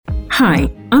Hi,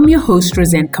 I'm your host,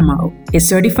 Roseanne Kamal, a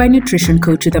certified nutrition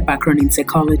coach with a background in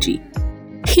psychology.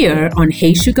 Here on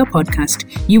Hey Sugar Podcast,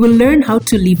 you will learn how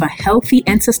to live a healthy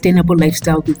and sustainable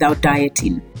lifestyle without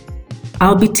dieting.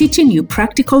 I'll be teaching you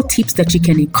practical tips that you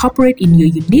can incorporate in your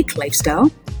unique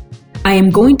lifestyle. I am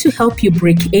going to help you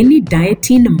break any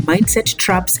dieting mindset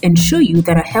traps and show you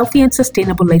that a healthy and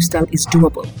sustainable lifestyle is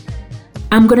doable.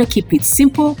 I'm going to keep it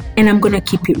simple and I'm going to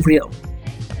keep it real.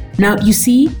 Now, you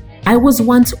see, I was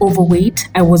once overweight,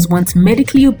 I was once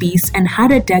medically obese and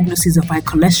had a diagnosis of high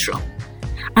cholesterol.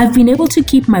 I've been able to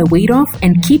keep my weight off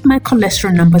and keep my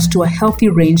cholesterol numbers to a healthy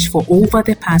range for over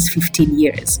the past 15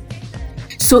 years.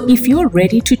 So if you're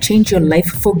ready to change your life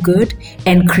for good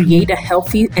and create a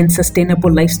healthy and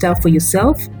sustainable lifestyle for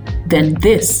yourself, then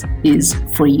this is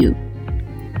for you.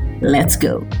 Let's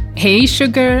go. Hey,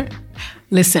 sugar.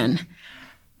 Listen,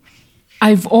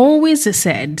 I've always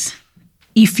said,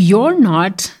 if you're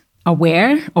not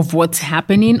aware of what's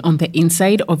happening on the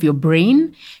inside of your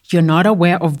brain, you're not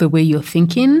aware of the way you're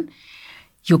thinking,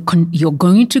 you're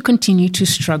going to continue to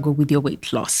struggle with your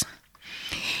weight loss.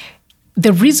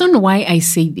 The reason why I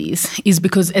say this is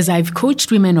because as I've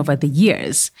coached women over the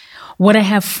years, what I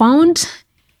have found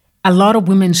a lot of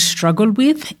women struggle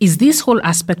with is this whole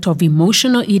aspect of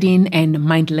emotional eating and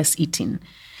mindless eating.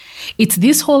 It's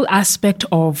this whole aspect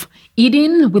of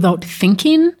eating without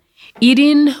thinking,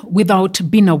 eating without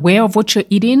being aware of what you're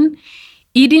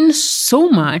eating so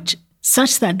much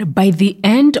such that by the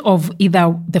end of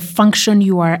either the function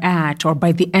you are at or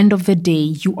by the end of the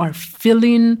day, you are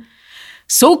feeling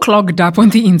so clogged up on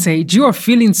the inside. You are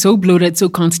feeling so bloated, so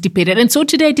constipated. And so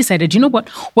today I decided, you know what?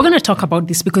 We're going to talk about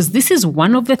this because this is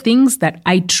one of the things that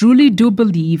I truly do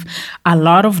believe a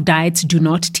lot of diets do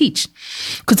not teach.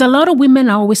 Because a lot of women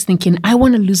are always thinking, I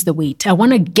want to lose the weight. I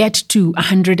want to get to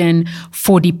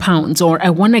 140 pounds or I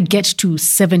want to get to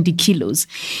 70 kilos.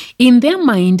 In their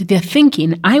mind, they're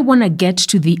thinking, I want to get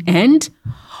to the end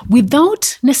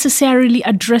without necessarily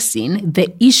addressing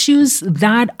the issues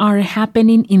that are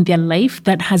happening in their life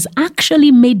that has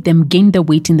actually made them gain the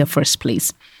weight in the first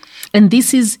place. And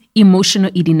this is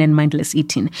emotional eating and mindless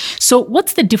eating. So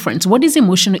what's the difference? What is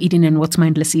emotional eating and what's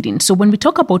mindless eating? So when we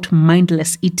talk about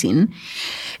mindless eating,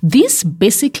 this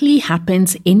basically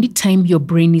happens anytime your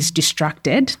brain is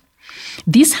distracted.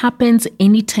 This happens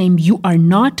anytime you are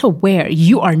not aware,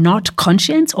 you are not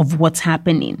conscious of what's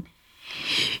happening.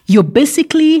 You're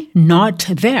basically not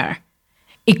there.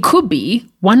 It could be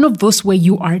one of those where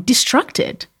you are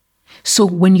distracted. So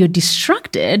when you're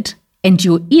distracted and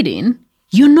you're eating,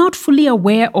 you're not fully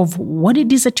aware of what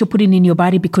it is that you're putting in your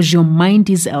body because your mind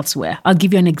is elsewhere. I'll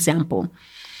give you an example.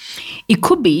 It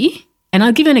could be, and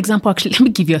I'll give you an example. Actually, let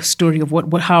me give you a story of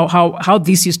how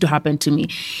this used to happen to me.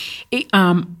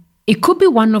 It could be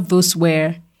one of those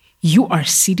where you are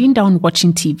sitting down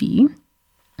watching TV.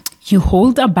 You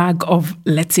hold a bag of,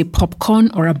 let's say, popcorn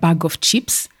or a bag of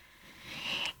chips.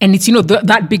 And it's,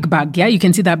 that big bag, yeah? You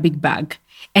can see that big bag.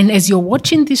 And as you're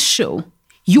watching this show,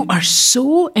 you are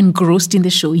so engrossed in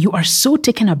the show. You are so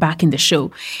taken aback in the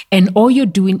show. And all you're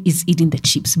doing is eating the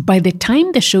chips. By the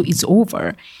time the show is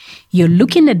over, you're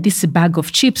looking at this bag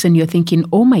of chips and you're thinking,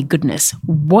 oh my goodness,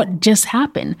 what just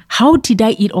happened? How did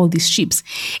I eat all these chips?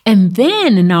 And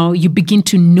then now you begin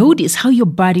to notice how your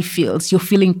body feels. You're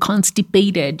feeling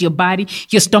constipated.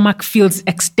 Your stomach feels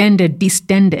extended,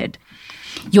 distended.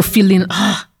 You're feeling,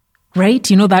 right?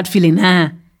 You know that feeling,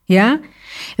 yeah?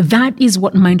 That is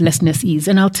what mindlessness is.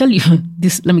 And I'll tell you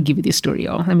this, let me give you this story,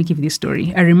 y'all. Let me give you this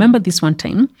story. I remember this one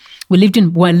time, we're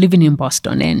living in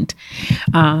Boston and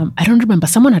I don't remember,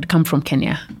 someone had come from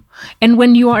Kenya. And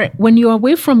when you're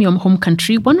away from your home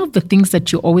country, one of the things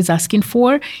that you're always asking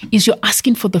for is you're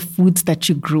asking for the foods that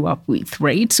you grew up with,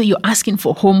 right? So you're asking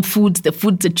for home foods, the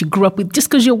foods that you grew up with, just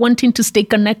because you're wanting to stay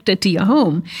connected to your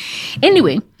home.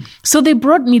 Anyway, so they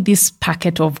brought me this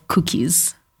packet of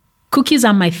cookies. Cookies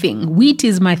are my thing. Wheat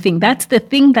is my thing. That's the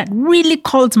thing that really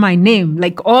calls my name,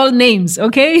 like all names,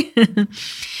 okay?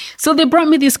 So they brought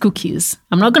me these cookies.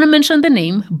 I'm not going to mention the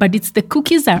name, but it's the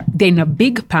cookies they're in a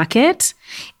big packet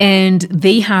and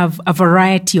they have a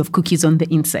variety of cookies on the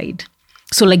inside.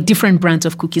 So like different brands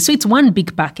of cookies. So it's one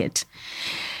big packet.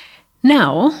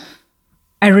 Now,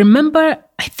 I remember,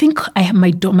 I think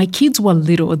my kids were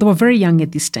little. They were very young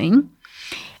at this time.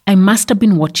 I must have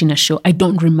been watching a show. I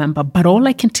don't remember. But all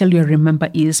I can tell you I remember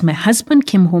is my husband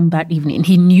came home that evening.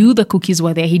 He knew the cookies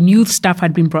were there. He knew stuff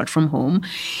had been brought from home.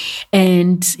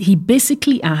 And he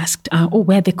basically asked,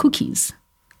 where are the cookies?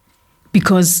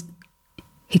 Because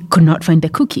he could not find the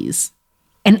cookies.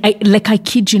 And I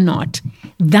kid you not,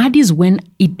 that is when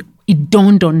it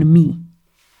dawned on me.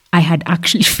 I had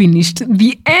actually finished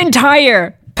the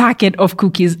entire packet of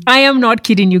cookies. I am not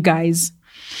kidding you guys.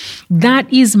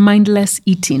 That is mindless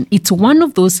eating. It's one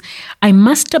of those, I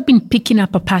must have been picking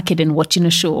up a packet and watching a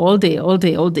show all day,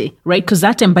 right? Because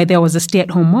that time by then I was a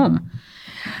stay-at-home mom.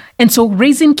 And so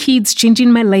raising kids,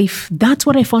 changing my life, that's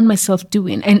what I found myself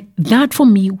doing. And that for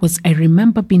me was, I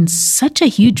remember being such a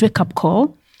huge wake-up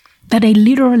call that I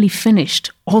literally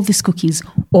finished all these cookies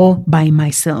all by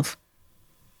myself.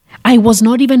 I was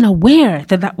not even aware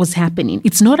that that was happening.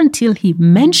 It's not until he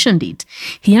mentioned it.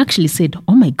 He actually said,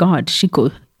 "Oh my God,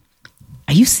 Shiko,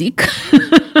 are you sick?"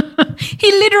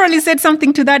 He literally said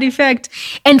something to that effect.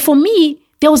 And for me,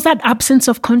 there was that absence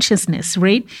of consciousness,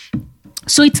 right?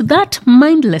 So it's that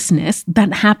mindlessness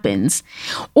that happens.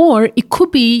 Or it could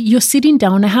be you're sitting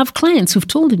down. I have clients who've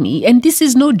told me, and this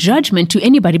is no judgment to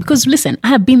anybody, because listen, I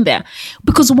have been there.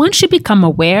 Because once you become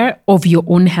aware of your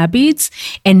own habits,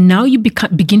 and now you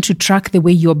begin to track the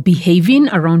way you're behaving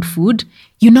around food,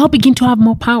 you now begin to have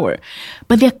more power.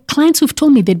 But there are clients who've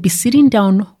told me they'd be sitting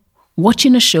down,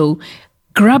 watching a show,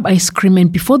 grab ice cream,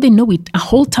 and before they know it, a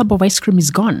whole tub of ice cream is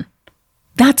gone.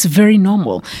 That's very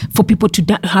normal for people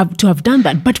to have done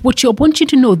that. But what I want you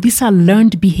to know, these are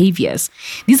learned behaviors.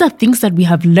 These are things that we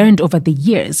have learned over the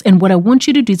years. And what I want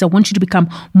you to do is I want you to become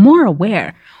more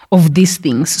aware of these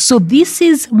things. So this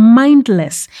is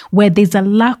mindless, where there's a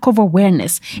lack of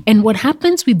awareness. And what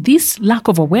happens with this lack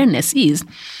of awareness is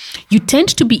you tend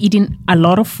to be eating a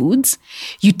lot of foods.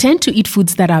 You tend to eat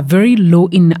foods that are very low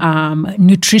in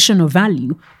nutritional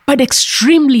value, but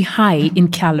extremely high in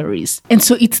calories. And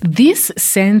so it's this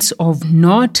sense of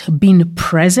not being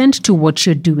present to what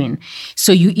you're doing.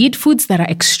 So you eat foods that are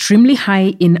extremely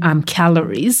high in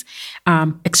calories,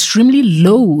 extremely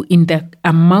low in the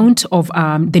amount of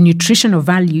the nutritional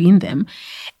value in them.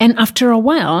 And after a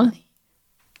while,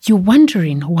 you're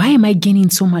wondering, why am I gaining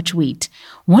so much weight?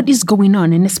 What is going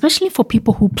on? And especially for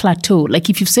people who plateau, like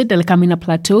if you've said that, like, I'm in a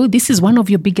plateau, this is one of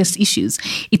your biggest issues.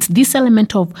 It's this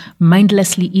element of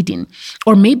mindlessly eating.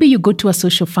 Or maybe you go to a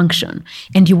social function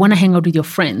and you want to hang out with your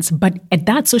friends, but at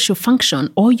that social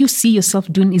function, all you see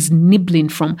yourself doing is nibbling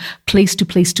from place to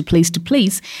place to place to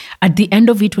place. At the end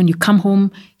of it, when you come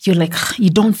home, you're like, you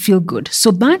don't feel good.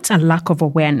 So that's a lack of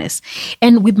awareness.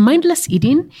 And with mindless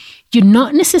eating, you're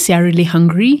not necessarily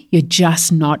hungry, you're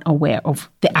just not aware of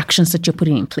the actions that you're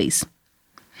putting in place.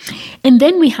 And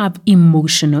then we have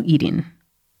emotional eating.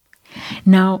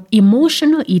 Now,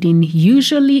 emotional eating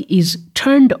usually is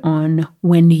turned on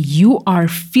when you are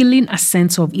feeling a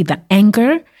sense of either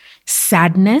anger,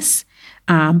 sadness,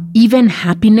 even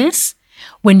happiness,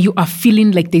 when you are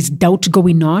feeling like there's doubt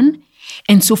going on.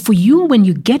 And so for you, when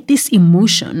you get this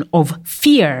emotion of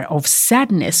fear, of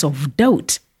sadness, of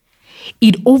doubt,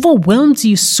 it overwhelms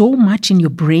you so much in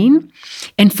your brain.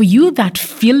 And for you, that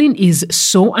feeling is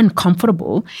so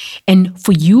uncomfortable. And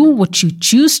for you, what you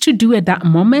choose to do at that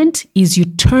moment is you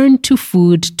turn to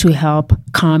food to help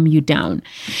calm you down.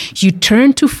 You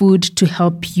turn to food to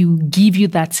help you, give you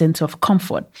that sense of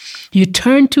comfort. You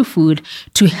turn to food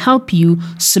to help you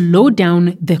slow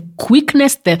down the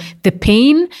quickness, the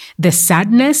pain, the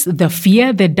sadness, the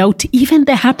fear, the doubt, even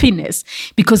the happiness.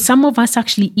 Because some of us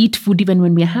actually eat food even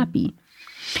when we're happy.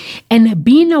 And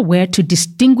being aware to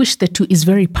distinguish the two is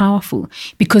very powerful,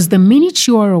 because the minute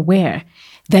you are aware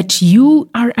that you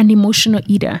are an emotional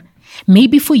eater,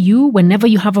 maybe for you, whenever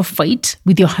you have a fight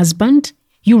with your husband,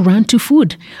 you run to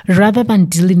food rather than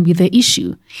dealing with the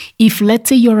issue. If, let's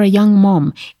say, you're a young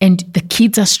mom and the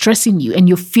kids are stressing you and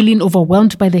you're feeling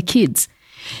overwhelmed by the kids,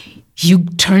 you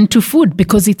turn to food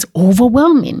because it's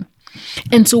overwhelming.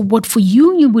 And so what for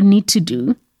you would need to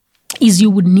do is you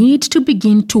would need to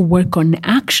begin to work on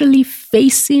actually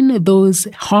facing those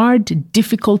hard,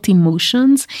 difficult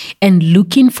emotions and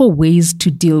looking for ways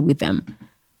to deal with them.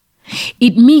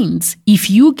 It means if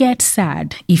you get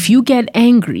sad, if you get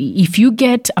angry, if you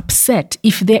get upset,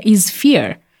 if there is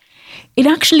fear, it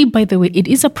actually, by the way, it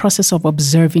is a process of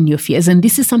observing your fears. And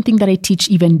this is something that I teach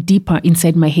even deeper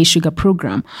inside my Hey Sugar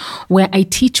program, where I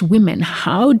teach women,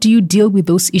 how do you deal with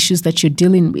those issues that you're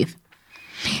dealing with?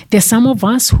 There's some of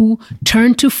us who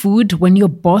turn to food when your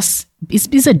boss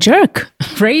is a jerk,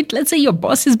 right? Let's say your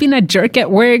boss has been a jerk at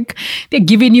work. They're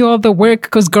giving you all the work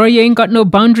because, girl, you ain't got no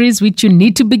boundaries, which you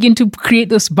need to begin to create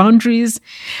those boundaries.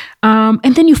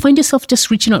 And then you find yourself just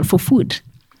reaching out for food.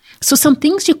 So some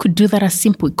things you could do that are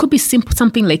simple. It could be simple,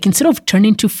 something like, instead of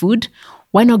turning to food,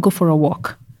 why not go for a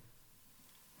walk?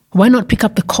 Why not pick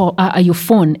up your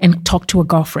phone and talk to a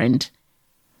girlfriend?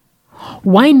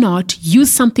 Why not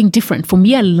use something different? For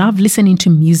me, I love listening to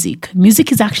music.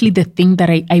 Music is actually the thing that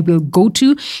I will go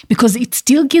to because it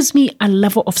still gives me a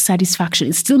level of satisfaction.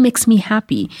 It still makes me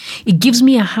happy. It gives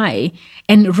me a high.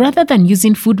 And rather than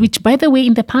using food, which by the way,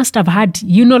 in the past I've had,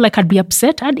 like I'd be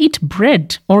upset, I'd eat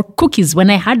bread or cookies when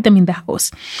I had them in the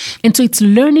house. And so it's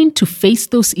learning to face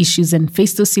those issues and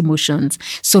face those emotions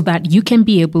so that you can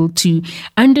be able to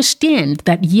understand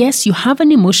that yes, you have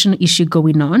an emotional issue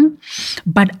going on,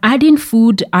 but adding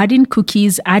food, adding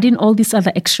cookies, adding all these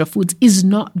other extra foods is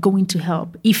not going to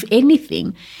help. If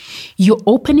anything, you're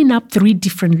opening up 3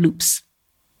 different loops.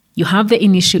 You have the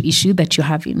initial issue that you're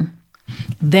having.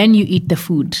 Then you eat the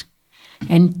food.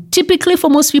 And typically for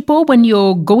most people, when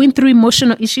you're going through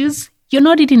emotional issues, you're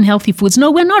not eating healthy foods.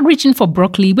 No, we're not reaching for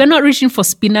broccoli. We're not reaching for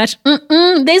spinach.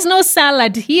 There's no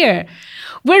salad here.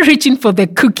 We're reaching for the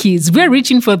cookies. We're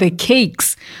reaching for the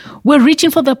cakes. We're reaching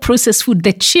for the processed food,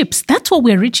 the chips. That's what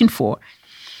we're reaching for.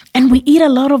 And we eat a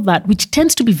lot of that, which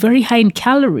tends to be very high in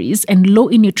calories and low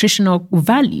in nutritional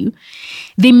value.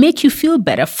 They make you feel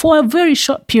better for a very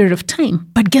short period of time.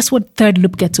 But guess what? Third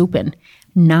loop gets open.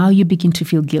 Now you begin to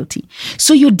feel guilty.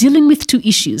 So you're dealing with 2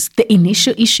 issues, the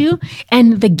initial issue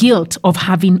and the guilt of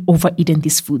having overeaten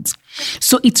these foods.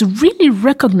 So it's really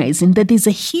recognizing that there's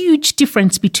a huge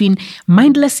difference between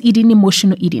mindless eating,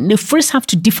 emotional eating. You first have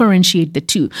to differentiate the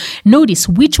 2. Notice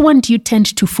which one do you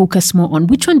tend to focus more on?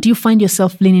 Which one do you find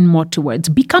yourself leaning more towards?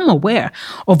 Become aware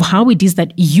of how it is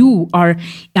that you are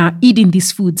eating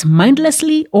these foods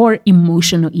mindlessly or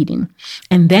emotional eating.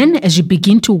 And then as you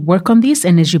begin to work on this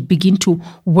and as you begin to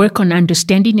work on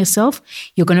understanding yourself,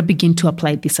 you're going to begin to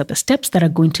apply these other steps that are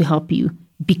going to help you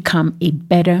become a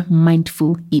better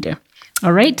mindful eater.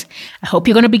 All right. I hope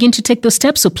you're going to begin to take those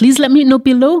steps. So please let me know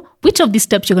below which of these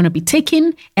steps you're going to be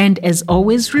taking. And as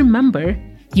always, remember,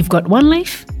 you've got one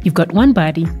life, you've got one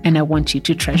body, and I want you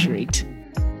to treasure it.